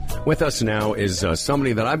With us now is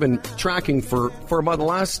somebody that I've been tracking for about the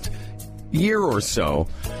last year or so.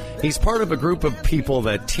 He's part of a group of people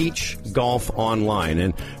that teach golf online.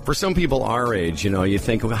 And for some people our age, you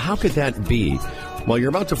think, well, how could that be? Well, you're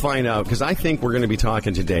about to find out, because I think we're going to be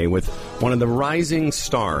talking today with one of the rising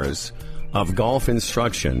stars of golf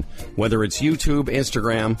instruction, whether it's YouTube,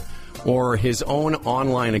 Instagram, or his own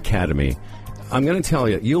online academy. I'm going to tell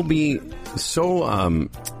you, you'll be so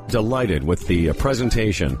delighted with the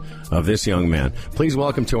presentation of this young man. Please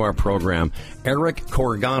welcome to our program, Eric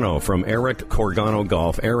Corgano from Eric Corgano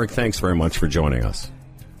Golf. Eric, thanks very much for joining us.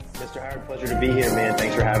 Mr. Howard, pleasure to be here, man.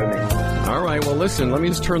 Thanks for having me. All right, well, listen, let me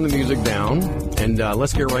just turn the music down, and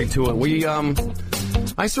let's get right to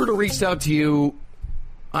it. I sort of reached out to you.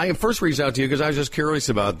 I first reached out to you because I was just curious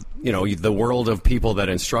about, the world of people that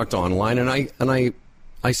instruct online, and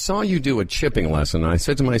I saw you do a chipping lesson, and I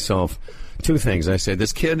said to myself two things. I said,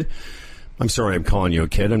 this kid, I'm sorry I'm calling you a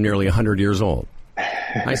kid, I'm nearly 100 years old.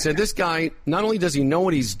 I said, this guy, not only does he know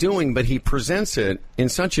what he's doing, but he presents it in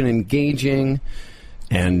such an engaging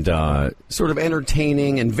and sort of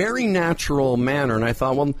entertaining and very natural manner. And I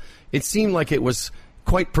thought, well, it seemed like it was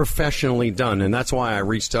quite professionally done, and that's why I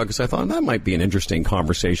reached out, because I thought that might be an interesting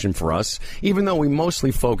conversation for us, even though we mostly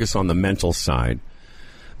focus on the mental side.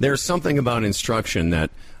 There's something about instruction that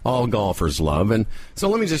all golfers love. And so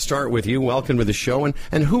let me just start with you. Welcome to the show.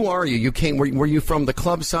 And who are you? You came, were you from the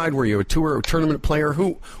club side? Were you a tour or tournament player?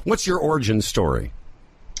 What's your origin story?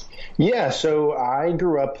 Yeah, so I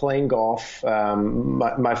grew up playing golf.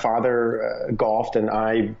 My father golfed, and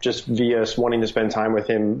I just via wanting to spend time with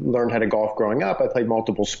him learned how to golf growing up. I played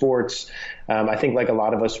multiple sports. I think like a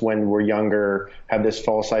lot of us when we're younger have this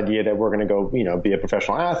false idea that we're going to go, be a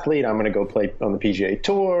professional athlete. I'm going to go play on the PGA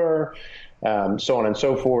Tour, so on and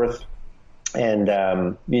so forth. And,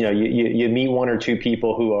 you meet one or two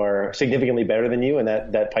people who are significantly better than you, and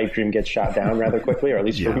that pipe dream gets shot down rather quickly, or at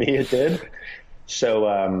least for me it did.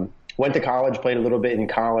 So went to college, played a little bit in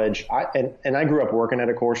college. I grew up working at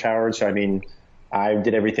a course, Howard. So, I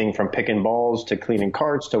did everything from picking balls to cleaning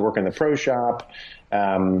carts to working the pro shop.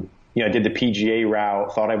 I did the PGA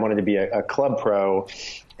route, thought I wanted to be a club pro.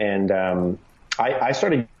 And I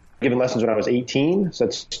started giving lessons when I was 18. So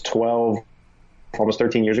that's 12, almost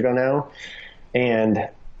 13 years ago now. And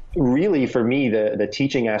really, for me, the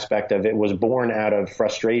teaching aspect of it was born out of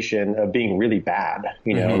frustration of being really bad,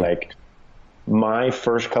 like my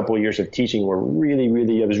first couple of years of teaching were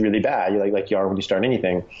it was really bad, like you are when you start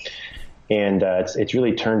anything. And it's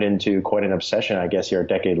really turned into quite an obsession, I guess, here a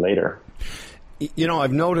decade later.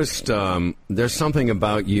 I've noticed there's something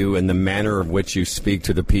about you and the manner of which you speak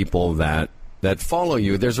to the people that follow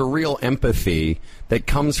you. There's a real empathy that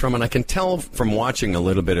comes from, and I can tell from watching a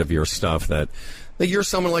little bit of your stuff that you're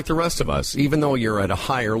someone like the rest of us. Even though you're at a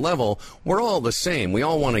higher level, we're all the same. We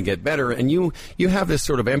all want to get better, and you have this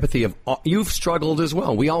sort of empathy of you've struggled as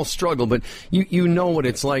well. We all struggle, but you know what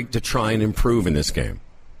it's like to try and improve in this game.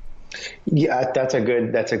 Yeah, that's a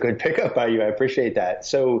good pickup by you. I appreciate that.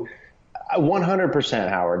 So 100%,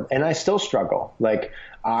 Howard, and I still struggle. Like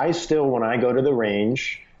I still, when I go to the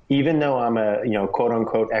range, even though I'm a, quote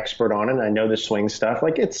unquote expert on it, and I know the swing stuff,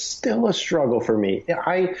 like it's still a struggle for me.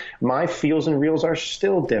 My feels and reels are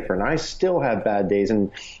still different. I still have bad days.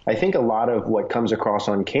 And I think a lot of what comes across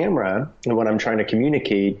on camera and what I'm trying to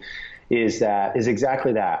communicate is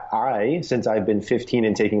exactly that. Since I've been 15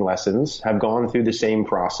 and taking lessons, have gone through the same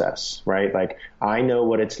process, right? Like I know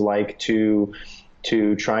what it's like to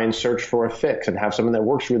try and search for a fix and have something that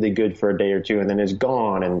works really good for a day or two and then is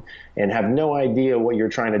gone and have no idea what you're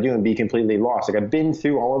trying to do and be completely lost. Like I've been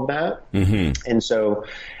through all of that. Mm-hmm. And so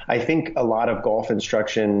I think a lot of golf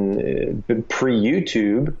instruction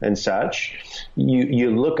pre-YouTube and such,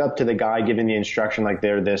 you look up to the guy giving the instruction like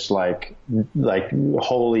they're this like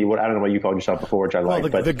holy, what I don't know what you called yourself before, which I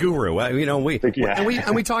like. But the guru,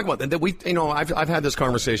 we talk about that. I've had this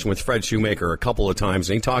conversation with Fred Shoemaker a couple of times,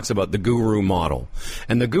 and he talks about the guru model.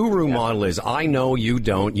 And the guru model is I know, you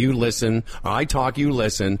don't, you listen, I talk, you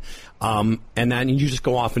listen, and then you just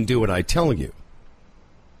go off and do what I tell you.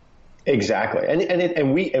 Exactly.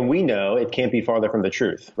 And we know it can't be farther from the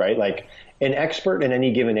truth, right? Like an expert in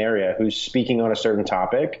any given area who's speaking on a certain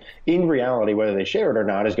topic, in reality, whether they share it or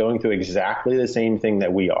not, is going through exactly the same thing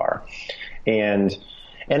that we are. And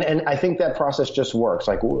I think that process just works,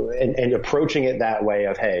 like, and approaching it that way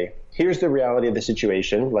of, hey, here's the reality of the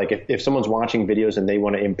situation. Like if someone's watching videos and they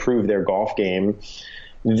want to improve their golf game,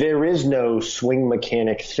 there is no swing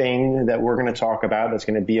mechanic thing that we're going to talk about that's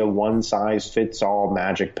going to be a one-size-fits-all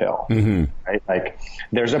magic pill. Right? Like,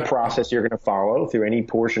 there's a process you're going to follow through any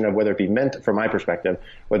portion of, whether it be from my perspective,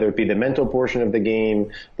 whether it be the mental portion of the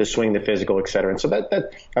game, the swing, the physical, et cetera. And so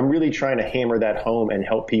that I'm really trying to hammer that home and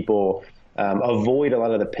help people avoid a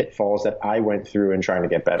lot of the pitfalls that I went through in trying to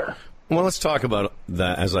get better. Well, let's talk about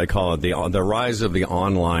that, as I call it, the rise of the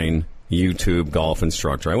online YouTube golf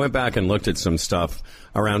instructor. I went back and looked at some stuff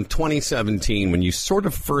around 2017 when you sort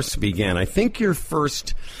of first began. I think your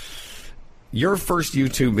first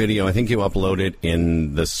YouTube video, I think you uploaded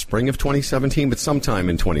in the spring of 2017, but sometime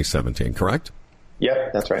in 2017, correct?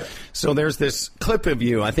 Yep, that's right. So there's this clip of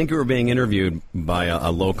you. I think you were being interviewed by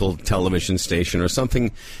a local television station or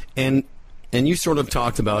something, and you sort of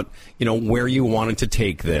talked about, where you wanted to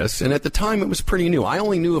take this. And at the time, it was pretty new. I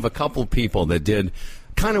only knew of a couple people that did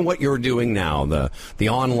kind of what you're doing now, the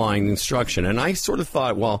online instruction. And I sort of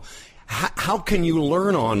thought, well, how can you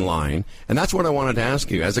learn online? And that's what I wanted to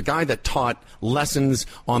ask you. As a guy that taught lessons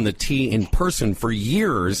on the tee in person for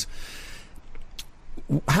years,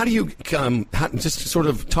 how do you just sort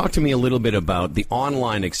of talk to me a little bit about the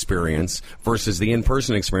online experience versus the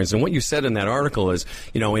in-person experience? And what you said in that article is,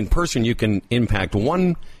 in person you can impact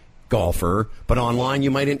one golfer, but online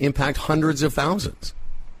you might impact hundreds of thousands.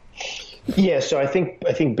 Yeah, so I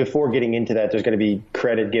think before getting into that, there's going to be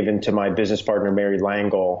credit given to my business partner, Mary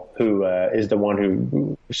Langle, who is the one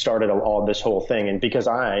who started all this whole thing. And because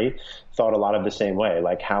I thought a lot of the same way,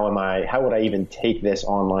 like how would I even take this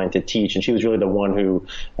online to teach? And she was really the one who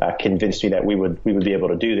convinced me that we would be able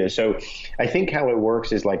to do this. So I think how it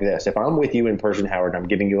works is like this. If I'm with you in person, Howard, I'm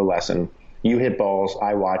giving you a lesson. You hit balls,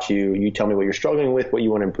 I watch you, you tell me what you're struggling with, what you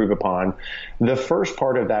want to improve upon. The first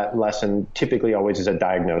part of that lesson typically always is a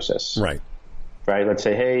diagnosis. Right. Let's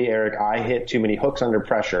say, hey, Eric, I hit too many hooks under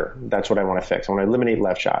pressure. That's what I want to fix. I want to eliminate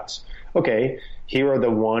left shots. Okay, here are the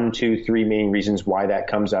 1, 2, 3 main reasons why that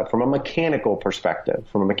comes up from a mechanical perspective.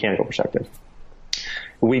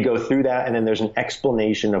 We go through that, and then there's an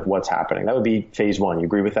explanation of what's happening. That would be phase one. You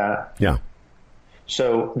agree with that? Yeah.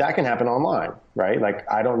 So that can happen online, right? Like,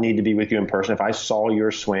 I don't need to be with you in person. If I saw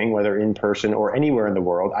your swing, whether in person or anywhere in the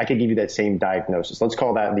world, I could give you that same diagnosis. Let's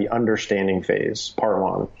call that the understanding phase, part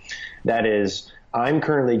one. That is, I'm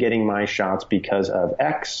currently getting my shots because of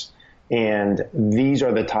X, and these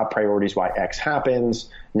are the top priorities why X happens.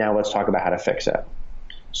 Now let's talk about how to fix it.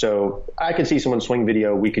 So I could see someone's swing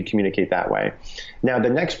video. We could communicate that way. Now, the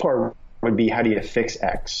next part would be, how do you fix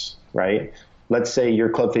X, right? Let's say your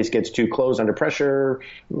club face gets too close under pressure.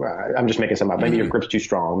 I'm just making something up. Maybe your grip's too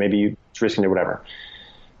strong. Maybe it's risking it, whatever.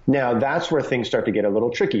 Now, that's where things start to get a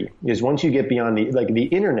little tricky, is once you get beyond the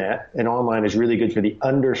internet and online is really good for the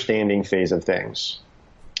understanding phase of things.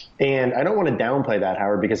 And I don't want to downplay that,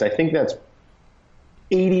 Howard, because I think that's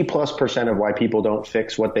 80+% of why people don't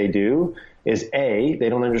fix what they do is A, they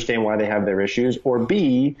don't understand why they have their issues, or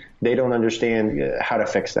B, they don't understand how to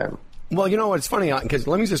fix them. Well, you know, it's funny, because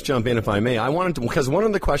let me just jump in if I may. Because one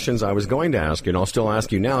of the questions I was going to ask you, and I'll still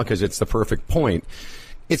ask you now because it's the perfect point,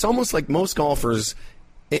 it's almost like most golfers,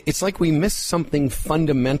 it's like we miss something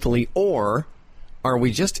fundamentally, or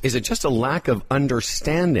is it just a lack of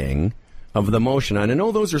understanding of the motion? And I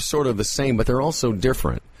know those are sort of the same, but they're also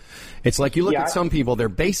different. It's like you look at some people, their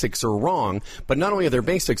basics are wrong, but not only are their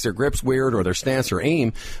basics, their grip's weird or their stance or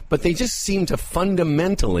aim, but they just seem to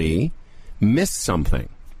fundamentally miss something.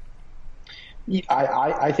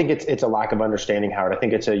 I think it's a lack of understanding, Howard. I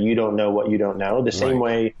think it's you don't know what you don't know. The same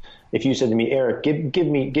way, if you said to me, Eric, give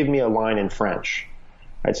me a line in French,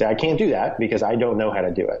 I'd say I can't do that because I don't know how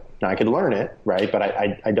to do it. Now, I could learn it, right, but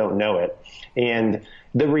I don't know it. And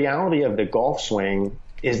the reality of the golf swing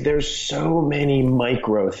is there's so many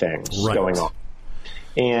micro things going on.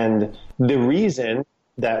 And the reason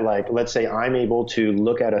that, like, let's say I'm able to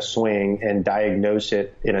look at a swing and diagnose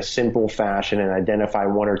it in a simple fashion and identify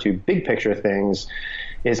one or two big picture things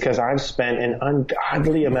is because I've spent an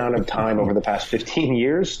ungodly amount of time over the past 15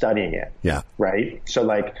 years studying it. Yeah. Right? So,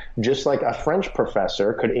 like, just like a French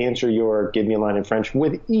professor could answer your give me a line in French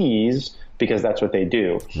with ease because that's what they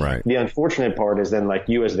do. Right. The unfortunate part is then, like,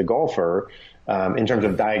 you as the golfer, in terms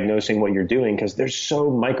of diagnosing what you're doing, because there's so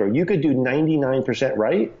micro. You could do 99%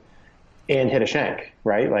 right and hit a shank,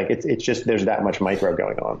 right? Like, it's just, there's that much micro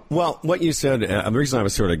going on. Well, what you said, the reason I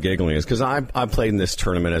was sort of giggling is because I played in this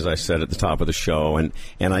tournament, as I said at the top of the show, and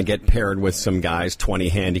I get paired with some guys, 20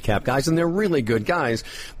 handicap guys, and they're really good guys.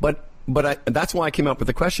 But that's why I came up with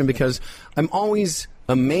the question, because I'm always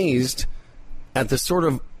amazed at the sort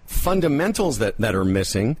of fundamentals that are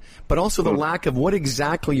missing, but also the lack of what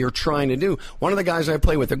exactly you're trying to do. One of the guys I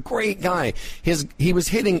play with, a great guy, he was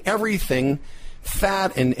hitting everything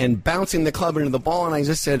fat and bouncing the club into the ball. And I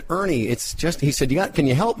just said, Ernie, it's just, he said, can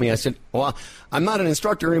you help me? I said, well, I'm not an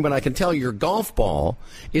instructor, Ernie, but I can tell your golf ball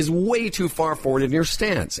is way too far forward in your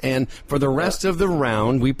stance. And for the rest of the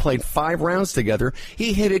round, we played 5 rounds together.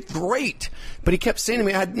 He hit it great. But he kept saying to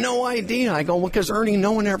me, I had no idea. I go, well, because Ernie,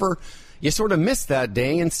 no one ever, you sort of missed that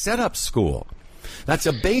day in setup school. That's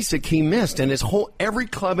a basic he missed, and every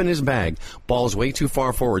club in his bag, ball's way too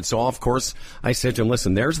far forward. So, of course, I said to him,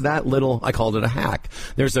 listen, there's that little, I called it a hack.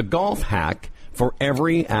 There's a golf hack for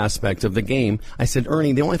every aspect of the game. I said,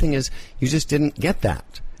 Ernie, the only thing is you just didn't get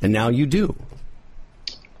that, and now you do.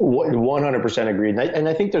 100% agreed. And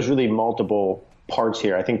I think there's really multiple parts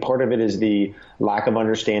here. I think part of it is the lack of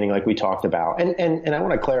understanding, like we talked about. And I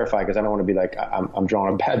want to clarify, because I don't want to be like I'm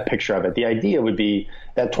drawing a bad picture of it. The idea would be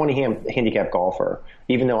that 20 handicap golfer,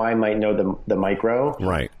 even though I might know the micro,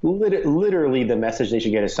 right? Literally, the message they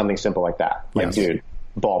should get is something simple like that. Like, yes, dude,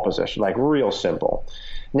 ball position, like real simple.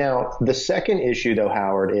 Now, the second issue, though,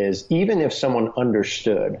 Howard, is even if someone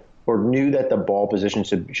understood or knew that the ball position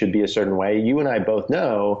should be a certain way, you and I both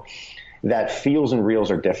know that feels and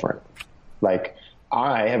reels are different. Like,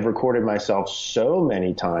 I have recorded myself so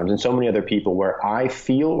many times and so many other people where I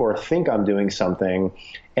feel or think I'm doing something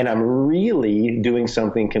and I'm really doing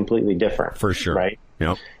something completely different. For sure. Right?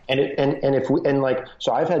 Yep.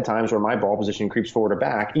 So I've had times where my ball position creeps forward or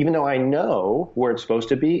back, even though I know where it's supposed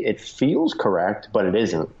to be, it feels correct, but it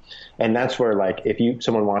isn't. And that's where, like, if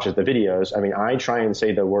someone watches the videos, I mean, I try and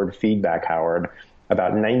say the word feedback, Howard,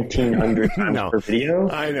 about 1,900 times per video.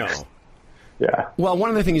 I know. Yeah. Well,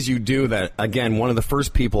 one of the things you do that, again, one of the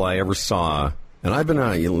first people I ever saw, and I've been,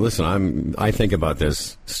 I think about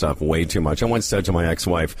this stuff way too much. I once said to my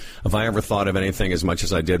ex-wife, if I ever thought of anything as much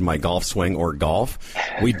as I did my golf swing or golf,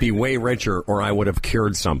 we'd be way richer, or I would have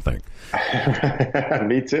cured something.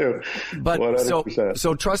 Me too. But 100%.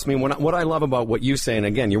 So trust me, what I love about what you say, and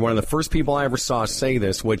again, you're one of the first people I ever saw say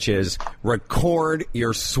this, which is record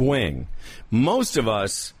your swing. Most of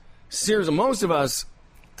us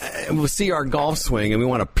we'll see our golf swing and we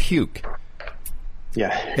want to puke.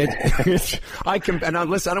 Yeah. Listen, I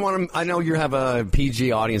don't want to, I know you have a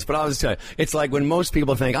PG audience, but I'll just tell you, it's like when most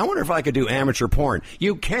people think, I wonder if I could do amateur porn.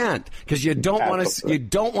 You can't, because you don't want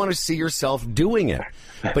to see yourself doing it.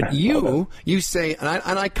 But you say, and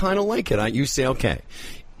I kind of like it. You say, okay,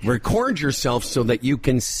 record yourself so that you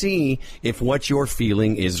can see if what you're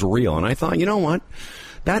feeling is real. And I thought, you know what?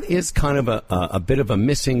 That is kind of a bit of a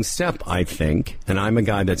missing step, I think. And I'm a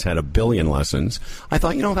guy that's had a billion lessons. I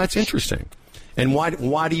thought, that's interesting. And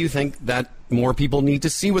why do you think that more people need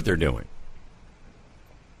to see what they're doing?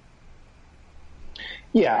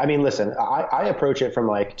 Yeah, I mean, listen, I approach it from,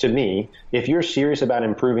 like, to me, if you're serious about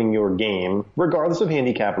improving your game, regardless of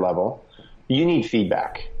handicap level, you need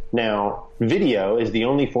feedback. Now, video is the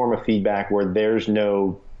only form of feedback where there's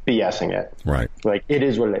no BSing it. Right. Like, it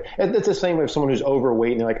is what it is. It's the same with someone who's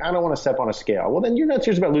overweight and they're like, I don't want to step on a scale. Well, then you're not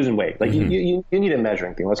serious about losing weight. Like, you need a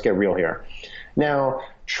measuring thing. Let's get real here. Now,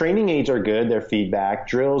 training aids are good. Their feedback,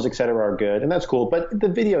 drills, et cetera, are good. And that's cool. But the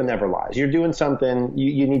video never lies. You're doing something.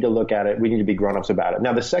 You need to look at it. We need to be grown-ups about it.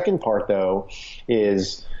 Now, the second part, though,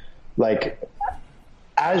 is, like,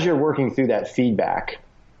 as you're working through that feedback,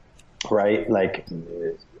 right, like,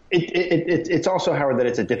 it's also, Howard, that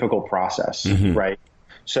it's a difficult process, right?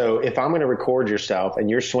 So if I'm going to record yourself and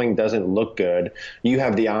your swing doesn't look good, you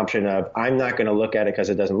have the option of, I'm not going to look at it because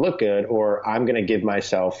it doesn't look good, or I'm going to give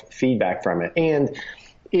myself feedback from it. And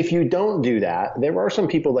if you don't do that, there are some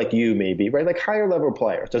people like you, maybe, right? Like higher level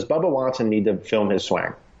players. Does Bubba Watson need to film his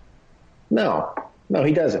swing? No,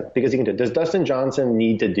 he doesn't, because he can do it. Does Dustin Johnson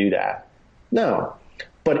need to do that? No.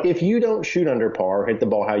 But if you don't shoot under par or hit the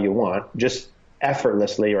ball how you want, just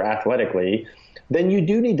effortlessly or athletically, then you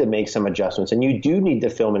do need to make some adjustments, and you do need to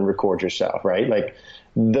film and record yourself, right? Like,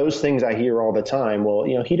 those things I hear all the time. Well,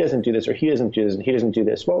 he doesn't do this, or he doesn't do this, and he doesn't do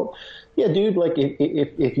this. Well, yeah, dude, like,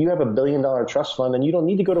 if you have $1 billion trust fund, then you don't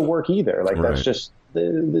need to go to work either. Like, right. That's just,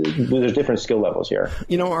 there's different skill levels here.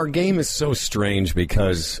 Our game is so strange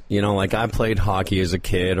because, like, I played hockey as a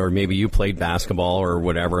kid, or maybe you played basketball or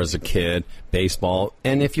whatever as a kid, baseball.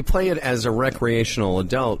 And if you play it as a recreational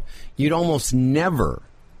adult, you'd almost never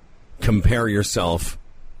compare yourself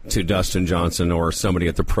to Dustin Johnson or somebody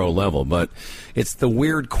at the pro level. But it's the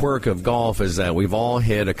weird quirk of golf is that we've all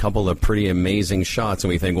hit a couple of pretty amazing shots, and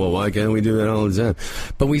we think, well, why can't we do that all the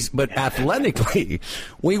time? But athletically,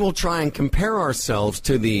 we will try and compare ourselves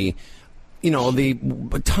to the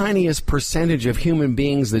tiniest percentage of human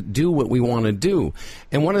beings that do what we want to do.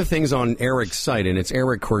 And one of the things on Eric's site, and it's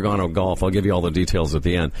Eric Corgano Golf, I'll give you all the details at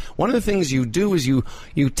the end. One of the things you do is you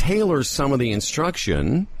tailor some of the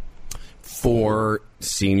instruction for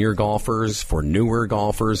senior golfers, for newer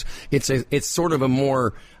golfers. It's sort of a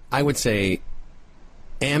more, I would say,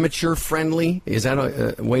 amateur friendly. Is that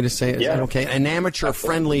a way to say it? Is that okay? An amateur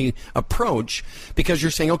friendly approach, because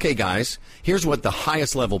you're saying, okay, guys, here's what the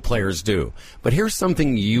highest level players do, but here's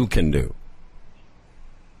something you can do.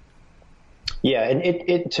 Yeah, and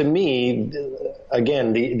it to me,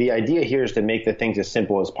 again, the idea here is to make the things as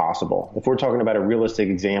simple as possible. If we're talking about a realistic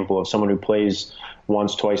example of someone who plays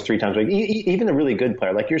once, twice, 3 times a week, even a really good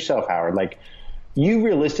player like yourself, Howard, like you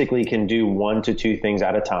realistically can do 1 to 2 things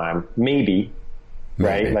at a time, maybe.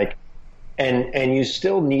 Right? Like, and you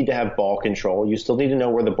still need to have ball control. You still need to know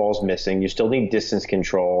where the ball's missing. You still need distance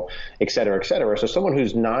control, et cetera, et cetera. So someone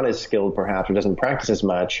who's not as skilled perhaps or doesn't practice as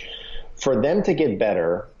much, for them to get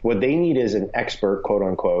better, what they need is an expert, quote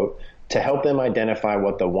unquote, to help them identify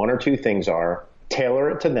what the 1 or 2 things are, tailor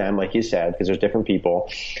it to them, like you said, because there's different people.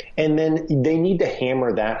 And then they need to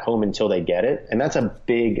hammer that home until they get it. And that's a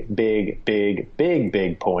big, big, big, big,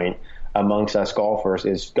 big point amongst us golfers,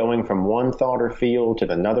 is going from one thought or feel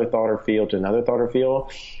to another thought or feel to another thought or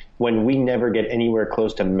feel, when we never get anywhere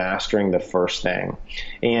close to mastering the first thing.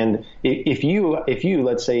 And if you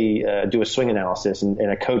let's say, do a swing analysis and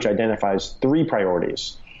a coach identifies 3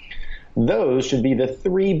 priorities, those should be the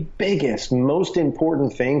 3 biggest, most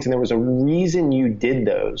important things. And there was a reason you did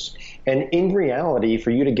those. And in reality,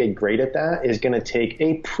 for you to get great at that is going to take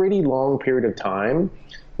a pretty long period of time.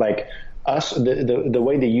 Like us, the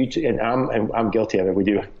way the YouTube, and I'm guilty of it. We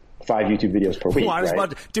do 5 YouTube videos per week. Well, I was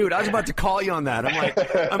about to call you on that.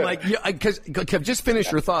 I'm like, because just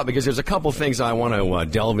finish your thought, because there's a couple things I want to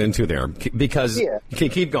delve into there, because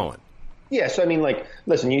keep going. Yeah, so I mean, like,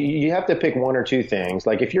 listen, you have to pick 1 or 2 things.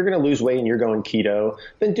 Like, if you're going to lose weight and you're going keto,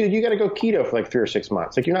 then, dude, you got to go keto for like 3 or 6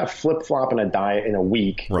 months. Like, you're not flip-flopping a diet in a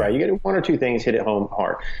week, right? You got to do 1 or 2 things, hit it home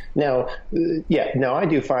hard. Now, I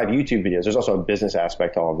do 5 YouTube videos. There's also a business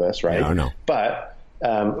aspect to all of this, right? Yeah, I know. But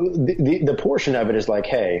the portion of it is like,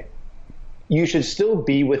 hey, you should still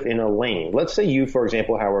be within a lane. Let's say you, for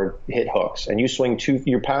example, Howard, hit hooks and you swing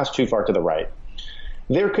you're passed too far to the right.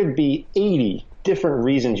 There could be 80 different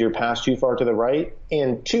reasons you're passed too far to the right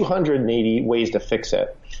and 280 ways to fix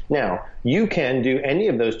it. Now, you can do any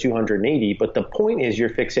of those 280, but the point is you're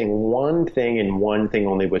fixing one thing and one thing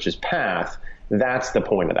only, which is path. That's the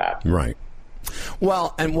point of that. Right.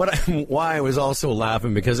 Well, and why I was also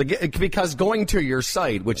laughing, because going to your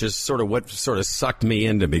site, which is sort of what sort of sucked me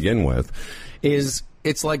in to begin with, is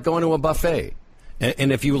it's like going to a buffet.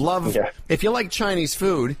 And if you like Chinese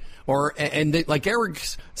food, like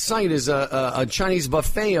Eric's site is a Chinese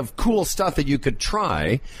buffet of cool stuff that you could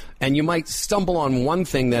try, and you might stumble on one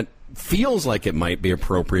thing that feels like it might be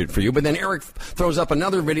appropriate for you, but then Eric throws up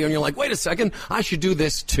another video and you're like, wait a second, I should do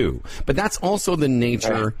this too. But that's also the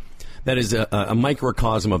nature. Right. That is a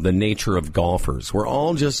microcosm of the nature of golfers. We're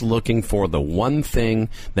all just looking for the one thing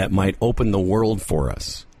that might open the world for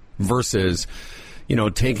us, versus,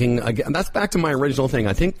 that's back to my original thing.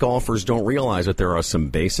 I think golfers don't realize that there are some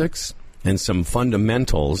basics and some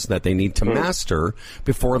fundamentals that they need to master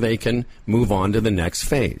before they can move on to the next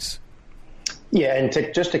phase. Yeah, and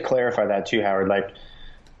just to clarify that too, Howard, like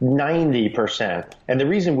 90%, and the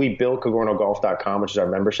reason we built CogornoGolf.com, which is our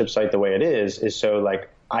membership site, the way it is so like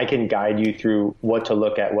I can guide you through what to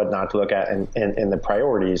look at, what not to look at, and the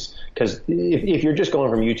priorities. Because if you're just going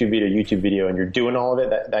from YouTube video to YouTube video and you're doing all of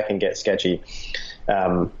it, that can get sketchy.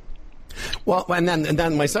 Well, and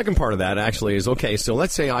then my second part of that actually is, okay, so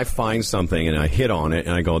let's say I find something and I hit on it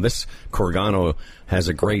and I go, this Corgano has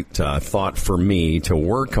a great thought for me to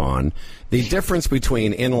work on. The difference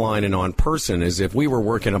between inline and on person is if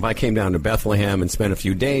I came down to Bethlehem and spent a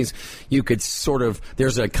few days, you could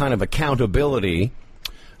there's a kind of accountability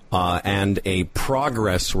and a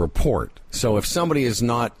progress report. So if somebody is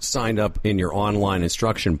not signed up in your online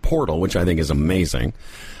instruction portal, which I think is amazing,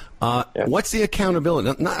 what's the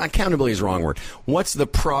accountability? Not accountability is the wrong word. What's the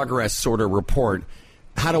progress sort of report?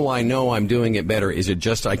 How do I know I'm doing it better? Is it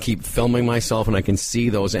just I keep filming myself and I can see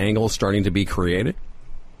those angles starting to be created?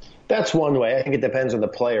 That's one way. I think it depends on the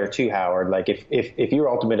player too, Howard. Like if your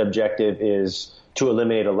ultimate objective is to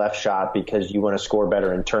eliminate a left shot because you want to score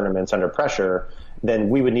better in tournaments under pressure, then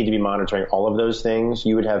we would need to be monitoring all of those things.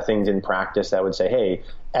 You would have things in practice that would say, hey,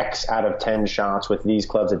 X out of 10 shots with these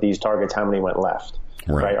clubs at these targets, how many went left?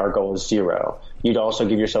 Right. Our goal is 0. You'd also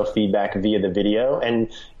give yourself feedback via the video.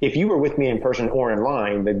 And if you were with me in person or in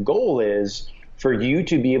line, the goal is for you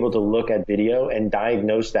to be able to look at video and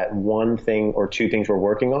diagnose that one thing or 2 things we're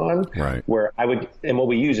working on. Right. And what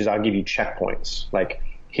we use is I'll give you checkpoints. Like,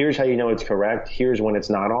 here's how you know it's correct. Here's when it's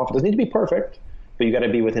not off. It doesn't need to be perfect, but you got to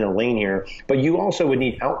be within a lane here. But you also would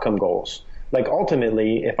need outcome goals. Like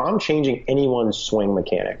ultimately, if I'm changing anyone's swing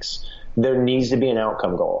mechanics, there needs to be an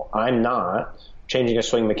outcome goal. I'm not changing a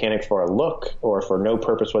swing mechanic for a look or for no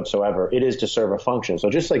purpose whatsoever. It is to serve a function. So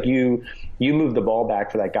just like you move the ball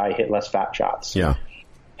back for that guy hit less fat shots. Yeah.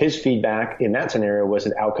 His feedback in that scenario was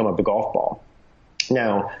an outcome of the golf ball.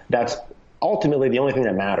 Now, that's ultimately the only thing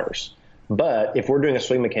that matters. But if we're doing a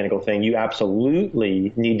swing mechanical thing, you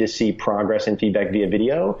absolutely need to see progress and feedback via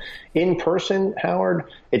video. In person, Howard,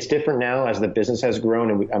 it's different now as the business has grown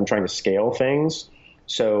and I'm trying to scale things.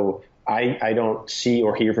 So I don't see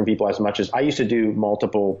or hear from people as much as I used to do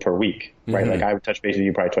multiple per week, right? Like I would touch base with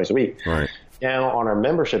you probably twice a week. Right. Now on our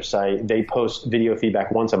membership site, they post video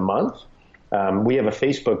feedback once a month. We have a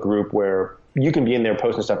Facebook group where you can be in there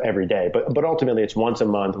posting stuff every day, but ultimately it's once a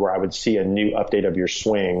month where I would see a new update of your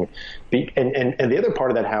swing. And the other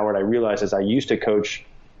part of that, Howard, I realized is I used to coach,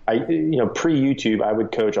 pre-YouTube, I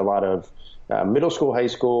would coach a lot of middle school, high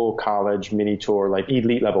school, college, mini tour, like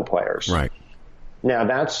elite level players. Right. Now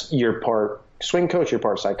that's your part swing coach, you're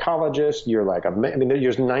part psychologist, you're like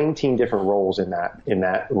there's 19 different roles in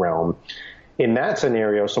that realm. In that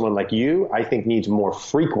scenario, someone like you, I think needs more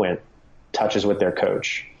frequent touches with their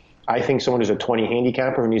coach. I think someone who's a 20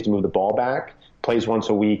 handicapper who needs to move the ball back, plays once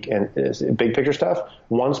a week, and big picture stuff,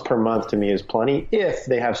 once per month to me is plenty if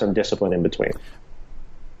they have some discipline in between.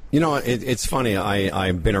 You know, it's funny.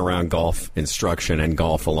 I've been around golf instruction and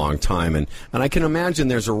golf a long time, and I can imagine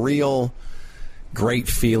there's a real great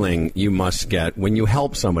feeling you must get when you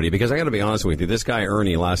help somebody. Because I got to be honest with you, this guy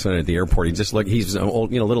Ernie last night at the airport, he's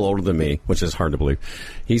old, a little older than me, which is hard to believe.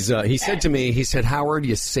 He said to me, Howard,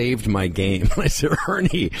 you saved my game. I said,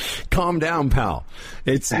 Ernie, calm down, pal.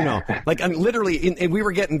 It's like I'm literally. We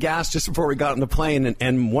were getting gas just before we got on the plane,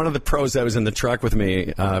 and one of the pros that was in the truck with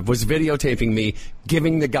me was videotaping me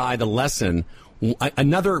giving the guy the lesson.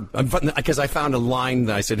 Because I found a line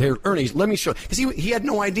that I said, here, Ernie, let me show, because he had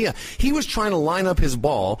no idea. He was trying to line up his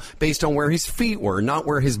ball based on where his feet were, not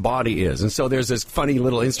where his body is. And so there's this funny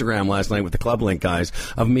little Instagram last night with the Club Link guys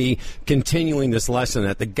of me continuing this lesson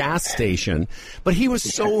at the gas station. But he was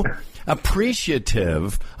so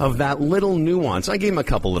appreciative of that little nuance. I gave him a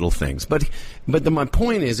couple little things. But my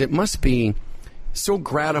point is, it must be so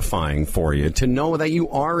gratifying for you to know that you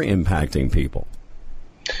are impacting people.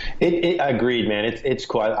 Agreed, man. It's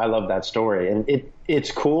cool. I love that story, and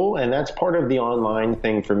it's cool, and that's part of the online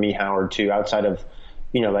thing for me, Howard, too. Outside of,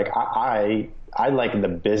 like I like the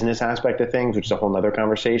business aspect of things, which is a whole nother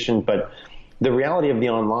conversation. But the reality of the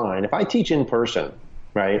online, if I teach in person,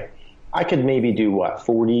 right, I could maybe do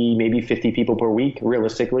 40, maybe 50 people per week,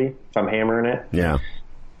 realistically, if I'm hammering it. Yeah.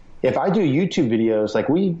 If I do YouTube videos, like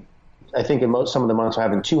I think in some of the months we're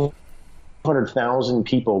having 200,000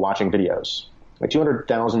 people watching videos. Like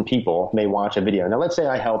 200,000 people may watch a video. Now, let's say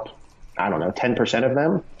I help, 10% of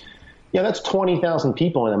them. Yeah, that's 20,000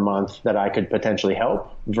 people in a month that I could potentially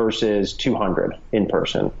help versus 200 in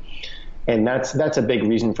person. And that's a big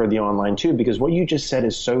reason for the online too, because what you just said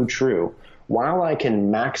is so true. While I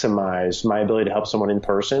can maximize my ability to help someone in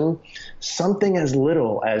person, something as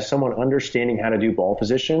little as someone understanding how to do ball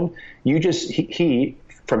position, he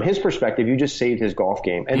from his perspective, you just saved his golf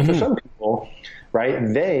game. And for some people,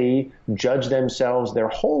 right, they judge themselves their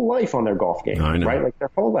whole life on their golf game, right? Like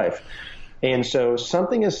their whole life. And so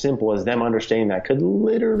something as simple as them understanding that could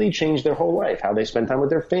literally change their whole life, how they spend time with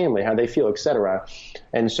their family, how they feel, etc.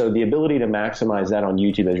 And so the ability to maximize that on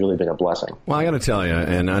YouTube has really been a blessing. Well, I got to tell you,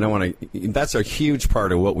 and I don't want to, that's a huge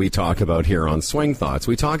part of what we talk about here on Swing Thoughts.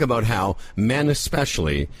 We talk about how men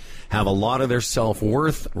especially have a lot of their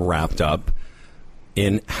self-worth wrapped up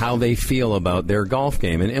in how they feel about their golf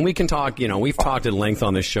game. And we can talk, we've talked at length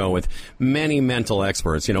on this show with many mental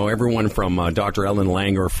experts, everyone from Dr. Ellen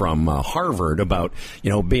Langer from Harvard about,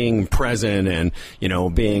 being present and,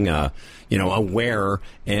 being, aware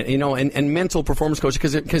and, and mental performance coach,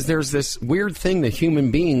 because there's this weird thing that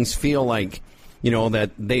human beings feel like,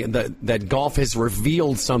 that golf has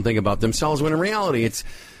revealed something about themselves, when in reality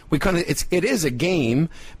it is a game,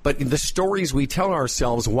 but the stories we tell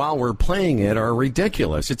ourselves while we're playing it are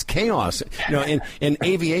ridiculous. It's chaos. In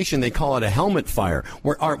aviation, they call it a helmet fire,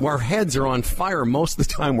 where our heads are on fire most of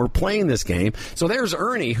the time we're playing this game. So there's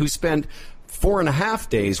Ernie, who spent 4.5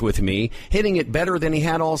 days with me hitting it better than he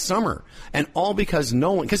had all summer. And all because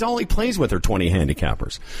because all he plays with are 20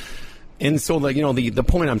 handicappers. And so, the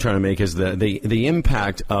point I'm trying to make is the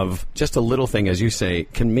impact of just a little thing, as you say,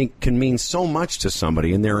 can mean so much to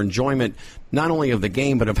somebody in their enjoyment, not only of the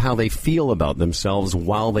game, but of how they feel about themselves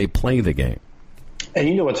while they play the game.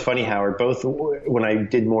 And what's funny, Howard, both when I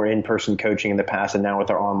did more in-person coaching in the past and now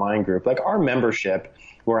with our online group, like our membership,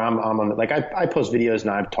 where I'm on, like I post videos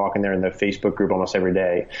and I'm talking there in the Facebook group almost every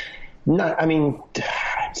day. I mean,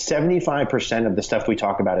 75% of the stuff we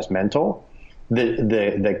talk about is mental.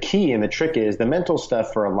 The key and the trick is the mental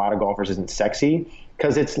stuff for a lot of golfers isn't sexy,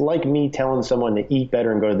 because it's like me telling someone to eat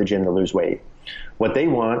better and go to the gym to lose weight. What they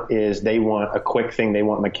want is they want a quick thing. They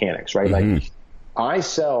want mechanics, right? Mm-hmm. Like, I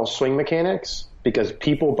sell swing mechanics because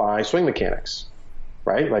people buy swing mechanics,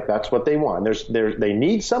 right? Like, that's what they want. They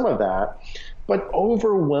need some of that, but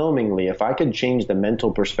overwhelmingly, if I could change the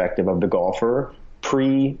mental perspective of the golfer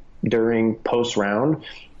pre, during, post round,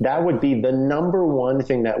 that would be the number one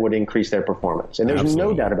thing that would increase their performance. And there's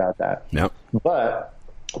no doubt about that. Yep.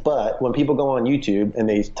 But when people go on YouTube and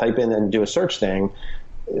they type in and do a search thing,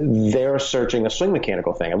 they're searching a swing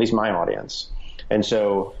mechanical thing, at least my audience. And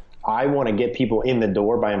so I want to get people in the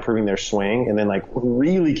door by improving their swing, and then like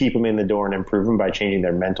really keep them in the door and improve them by changing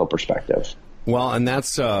their mental perspective. Well, and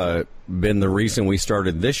that's been the reason we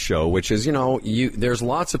started this show, which is, there's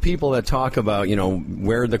lots of people that talk about,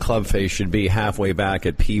 where the club face should be halfway back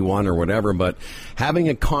at P1 or whatever, but having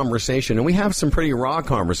a conversation, and we have some pretty raw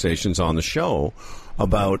conversations on the show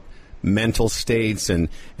about mental states and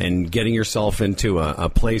getting yourself into a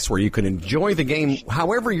place where you can enjoy the game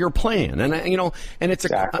however you're playing. And, and it's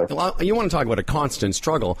exactly. You want to talk about a constant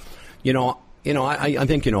struggle, I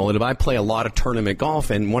think, that I play a lot of tournament golf,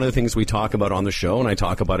 and one of the things we talk about on the show, and I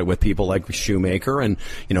talk about it with people like Shoemaker and,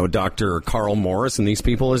 Dr. Carl Morris and these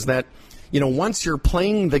people, is that, once you're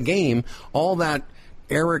playing the game, all that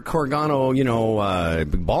Eric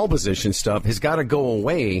Corgano, ball position stuff has got to go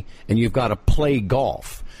away, and you've got to play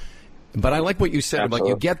golf. But I like what you said about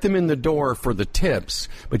you get them in the door for the tips,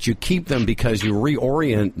 but you keep them because you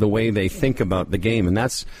reorient the way they think about the game, and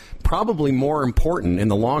that's probably more important in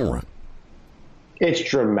the long run. It's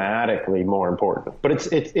dramatically more important, but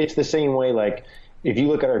it's the same way. Like, if you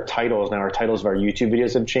look at our titles now, our titles of our YouTube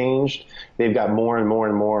videos have changed. They've got more and more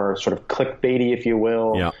and more sort of clickbaity, if you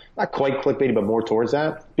will. Yeah. Not quite clickbaity, but more towards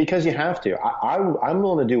that, because you have to. I'm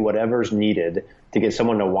willing to do whatever's needed to get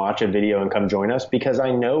someone to watch a video and come join us, because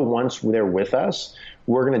I know once they're with us,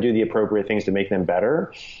 we're going to do the appropriate things to make them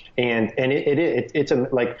better. And it's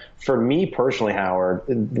like, for me personally, Howard,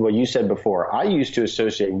 what you said before, I used to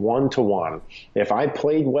associate 1-to-1. If I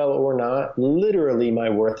played well or not, literally my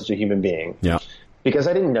worth as a human being. Yeah. Because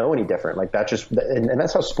I didn't know any different. Like, that just, and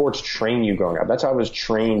that's how sports train you growing up. That's how I was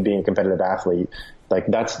trained being a competitive athlete. Like,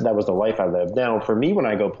 that was the life I lived. Now, for me, when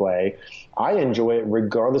I go play, I enjoy it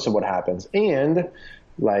regardless of what happens. And,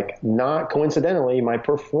 like, not coincidentally, my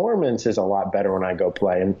performance is a lot better when I go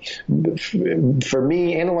play. And for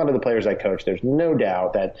me and a lot of the players I coach, there's no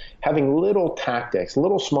doubt that having little tactics,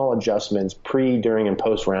 little small adjustments pre, during, and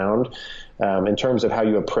post round, in terms of how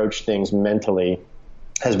you approach things mentally,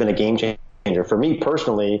 has been a game changer. For me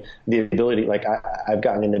personally, the ability, like, I've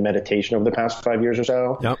gotten into meditation over the past 5 years or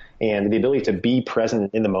so, yep. And the ability to be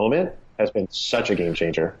present in the moment has been such a game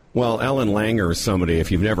changer. Well, Ellen Langer is somebody,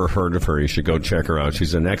 if you've never heard of her, you should go check her out.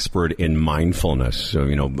 She's an expert in mindfulness, so,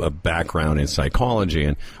 a background in psychology.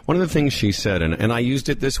 And one of the things she said, and I used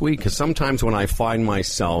it this week, because sometimes when I find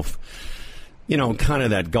myself, kind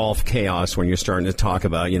of that golf chaos when you're starting to talk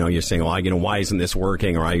about, you're saying, why isn't this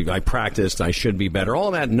working? Or I practiced, I should be better,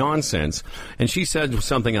 all that nonsense. And she said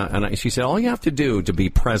something, she said, all you have to do to be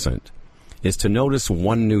present is to notice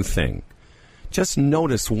one new thing. Just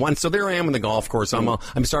notice one. So there I am in the golf course.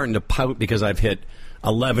 I'm starting to pout because I've hit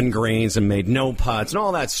 11 greens and made no putts and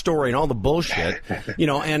all that story and all the bullshit,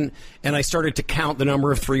 and I started to count the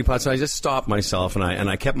number of 3 putts. And I just stopped myself and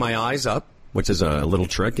I kept my eyes up, which is a little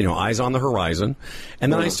trick, eyes on the horizon.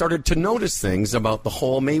 And then I started to notice things about the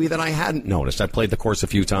hole maybe that I hadn't noticed. I played the course a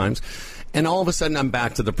few times, and all of a sudden I'm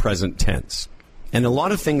back to the present tense. And a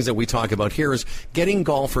lot of things that we talk about here is getting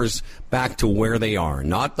golfers back to where they are,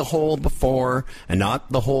 not the hole before and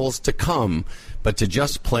not the holes to come, but to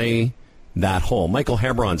just play that hole. Michael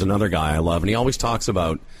Hebron's another guy I love, and he always talks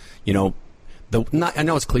about, I know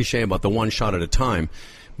it's cliche about the one shot at a time,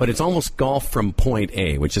 but it's almost golf from point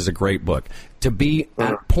A, which is a great book. To be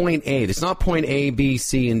at point A, it's not point A, B,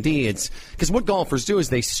 C, and D. It's because what golfers do is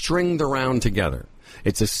they string the round together.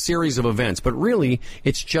 It's a series of events, but really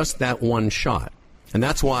it's just that one shot. And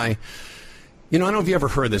that's why, I don't know if you ever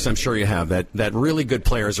heard this, I'm sure you have, that really good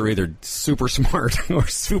players are either super smart or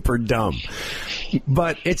super dumb.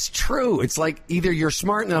 But it's true. It's like either you're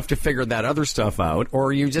smart enough to figure that other stuff out,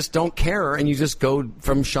 or you just don't care and you just go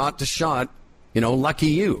from shot to shot, lucky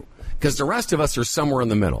you. Because the rest of us are somewhere in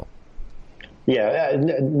the middle. Yeah,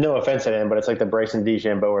 no offense to him, but it's like the Bryson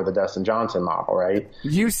DeChambeau or the Dustin Johnson model, right?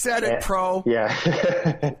 You said it, pro. Yeah.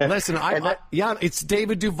 Listen, it's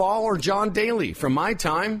David Duval or John Daly from my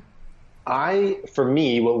time. For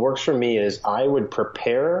me, what works for me is I would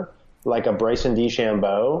prepare like a Bryson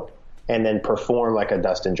DeChambeau and then perform like a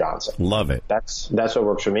Dustin Johnson. Love it. That's what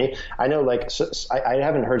works for me. I know, I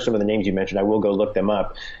haven't heard some of the names you mentioned. I will go look them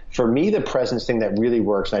up. For me, the presence thing that really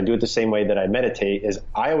works, and I do it the same way that I meditate, is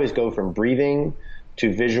I always go from breathing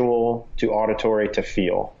to visual to auditory to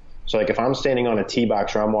feel. So like if I'm standing on a tee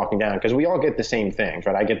box or I'm walking down, because we all get the same things,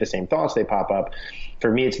 right? I get the same thoughts, they pop up.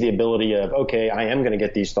 For me, it's the ability of, okay, I am going to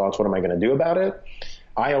get these thoughts. What am I going to do about it?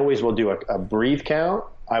 I always will do a breathe count.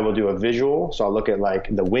 I will do a visual. So I'll look at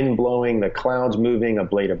like the wind blowing, the clouds moving, a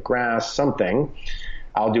blade of grass, something.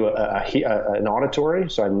 I'll do an auditory.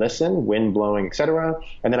 So I listen, wind blowing, etc.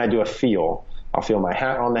 And then I do a feel. I'll feel my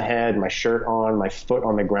hat on the head, my shirt on, my foot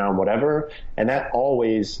on the ground, whatever. And that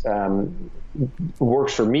always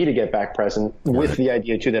works for me to get back present, with the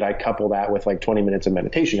idea, too, that I couple that with like 20 minutes of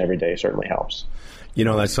meditation every day certainly helps. You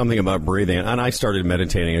know, that's something about breathing. And I started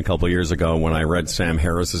meditating a couple of years ago when I read Sam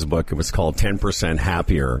Harris's book. It was called 10%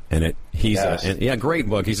 Happier. And he's a great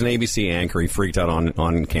book. He's an ABC anchor. He freaked out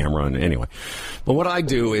on camera. And anyway, but what I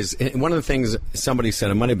do is, one of the things somebody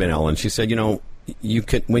said, it might have been Ellen, she said, you know, you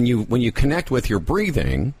could, when you connect with your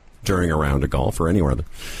breathing during a round of golf or anywhere,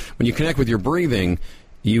 when you connect with your breathing,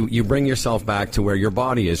 you bring yourself back to where your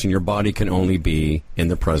body is, and your body can only be in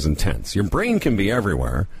the present tense. Your brain can be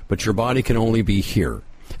everywhere, but your body can only be here.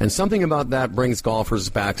 And something about that brings golfers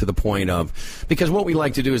back to the point of, because what we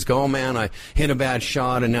like to do is go, oh man, I hit a bad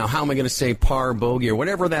shot, and now how am I going to say par, bogey, or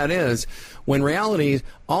whatever that is, when reality,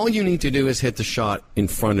 all you need to do is hit the shot in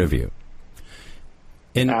front of you.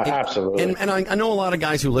 Absolutely. And I know a lot of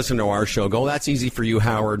guys who listen to our show go, that's easy for you,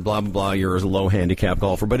 Howard, blah, blah, blah, you're a low handicap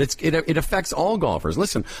golfer. But it affects all golfers.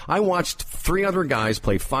 Listen, I watched 3 other guys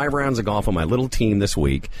play 5 rounds of golf on my little team this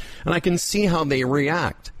week, and I can see how they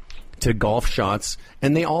react to golf shots,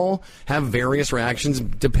 and they all have various reactions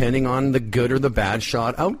depending on the good or the bad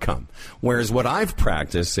shot outcome. Whereas what I've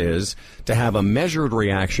practiced is to have a measured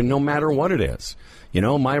reaction no matter what it is. You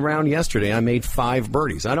know, my round yesterday, I made 5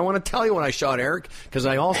 birdies. I don't want to tell you what I shot, Eric, because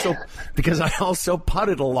I also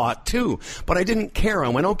putted a lot too. But I didn't care. I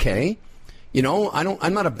went, okay. You know,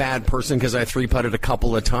 I'm not a bad person because I 3-putted a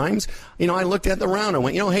couple of times. You know, I looked at the round and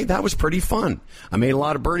went, you know, hey, that was pretty fun. I made a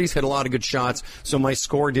lot of birdies, hit a lot of good shots, so my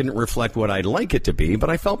score didn't reflect what I'd like it to be, but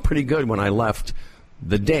I felt pretty good when I left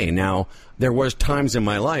the day. Now, there was times in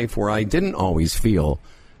my life where I didn't always feel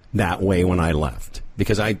that way when I left,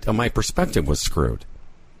 because my perspective was screwed.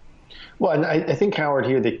 Well, and I think, Howard,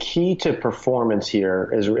 here, the key to performance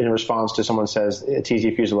here is, in response to someone says it's easy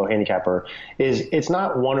if you're a low handicapper, is it's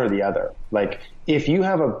not one or the other. Like, if you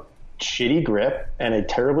have a shitty grip and a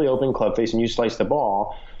terribly open club face and you slice the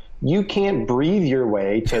ball, you can't breathe your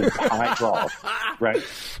way to high draw, right?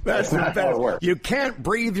 That's not how it works. You can't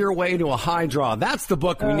breathe your way to a hhigh draw. That's the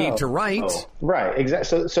book we need to write. Right,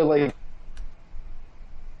 exactly. So like,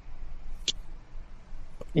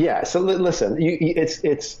 yeah. So listen,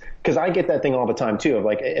 it's because I get that thing all the time too. Of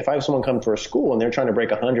like, if I have someone come for a school and they're trying to break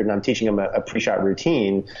 100, and I'm teaching them a pre-shot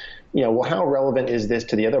routine, you know, well, how relevant is this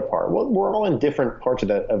to the other part? Well, we're all in different parts of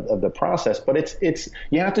the process, but it's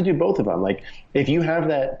you have to do both of them. Like, if you have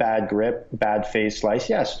that bad grip, bad face slice,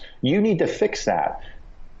 yes, you need to fix that.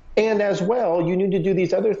 And as well, you need to do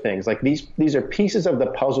these other things. Like, these are pieces of the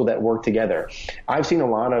puzzle that work together. I've seen a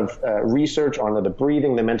lot of research on the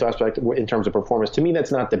breathing, the mental aspect in terms of performance. To me,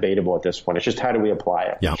 that's not debatable at this point. It's just, how do we apply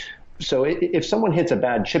it? Yeah. So if someone hits a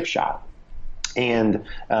bad chip shot, and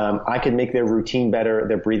I can make their routine better,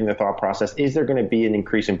 their breathing, their thought process, is there going to be an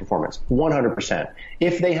increase in performance? 100%.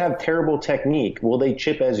 If they have terrible technique, will they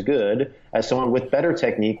chip as good as someone with better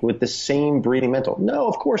technique with the same breathing mental? No,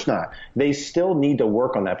 of course not. They still need to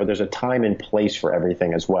work on that, but there's a time and place for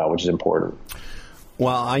everything as well, which is important.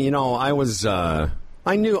 Well, I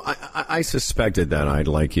suspected that I'd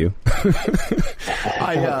like you.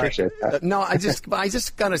 I appreciate that. No, I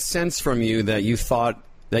just got a sense from you that you thought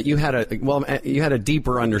that you had a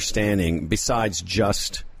deeper understanding besides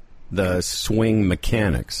just the swing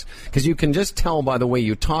mechanics, because you can just tell by the way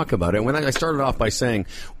you talk about it. When I started off by saying,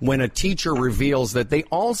 when a teacher reveals that they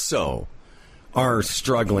also are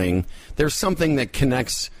struggling, there's something that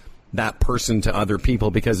connects that person to other people,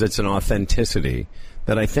 because it's an authenticity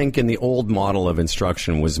that I think in the old model of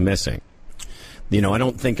instruction was missing. You know, I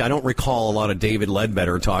don't recall a lot of David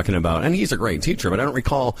Ledbetter talking about, and he's a great teacher, but I don't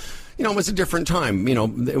recall, you know, it was a different time. You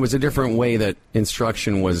know, it was a different way that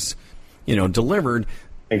instruction was, you know, delivered.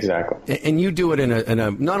 Exactly. And you do it in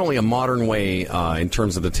a not only a modern way in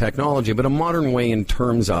terms of the technology, but a modern way in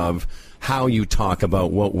terms of how you talk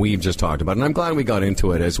about what we've just talked about. And I'm glad we got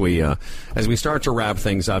into it as we start to wrap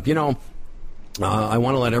things up. You know, I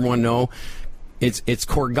want to let everyone know it's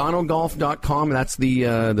CorganoGolf.com. That's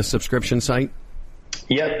the subscription site.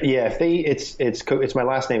 Yep. Yeah. It's my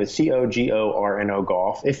last name. It's COGORNO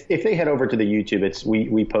Golf. If they head over to the YouTube,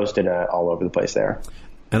 we posted all over the place there.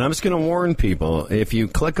 And I'm just going to warn people: if you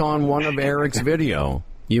click on one of Eric's video,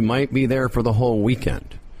 you might be there for the whole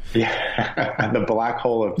weekend. Yeah, the black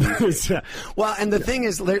hole of YouTube. Well, and the thing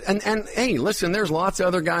is, and hey, listen, there's lots of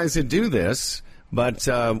other guys that do this. But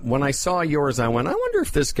when I saw yours, I went, I wonder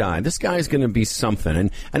if this guy's going to be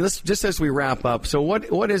something. And let's, just as we wrap up, so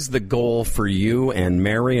what is the goal for you and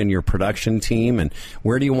Mary and your production team, and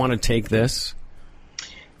where do you want to take this?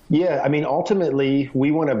 Yeah, I mean, ultimately,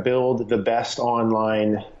 we want to build the best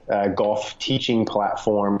online golf teaching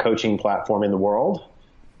platform, coaching platform in the world.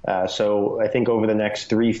 So I think over the next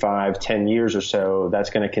 3, 5, 10 years or so, that's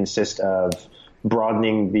going to consist of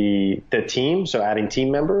broadening the team, so adding team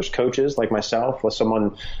members, coaches like myself, with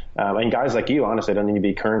someone, and guys like you, honestly, don't need to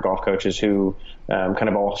be current golf coaches who kind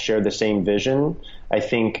of all share the same vision. I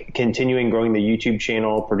think continuing growing the YouTube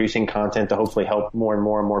channel, producing content to hopefully help more and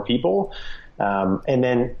more people, and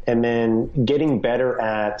then getting better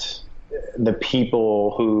at the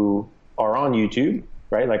people who are on YouTube,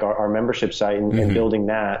 right? Like our membership site and building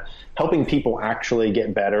that, helping people actually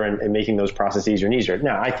get better and making those processes easier and easier.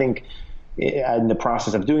 Now, I think in the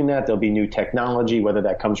process of doing that, there'll be new technology, whether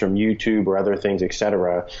that comes from YouTube or other things, et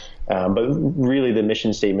cetera. But really the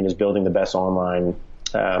mission statement is building the best online,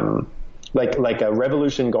 like a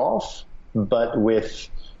Revolution Golf, but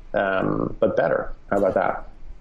better. How about that?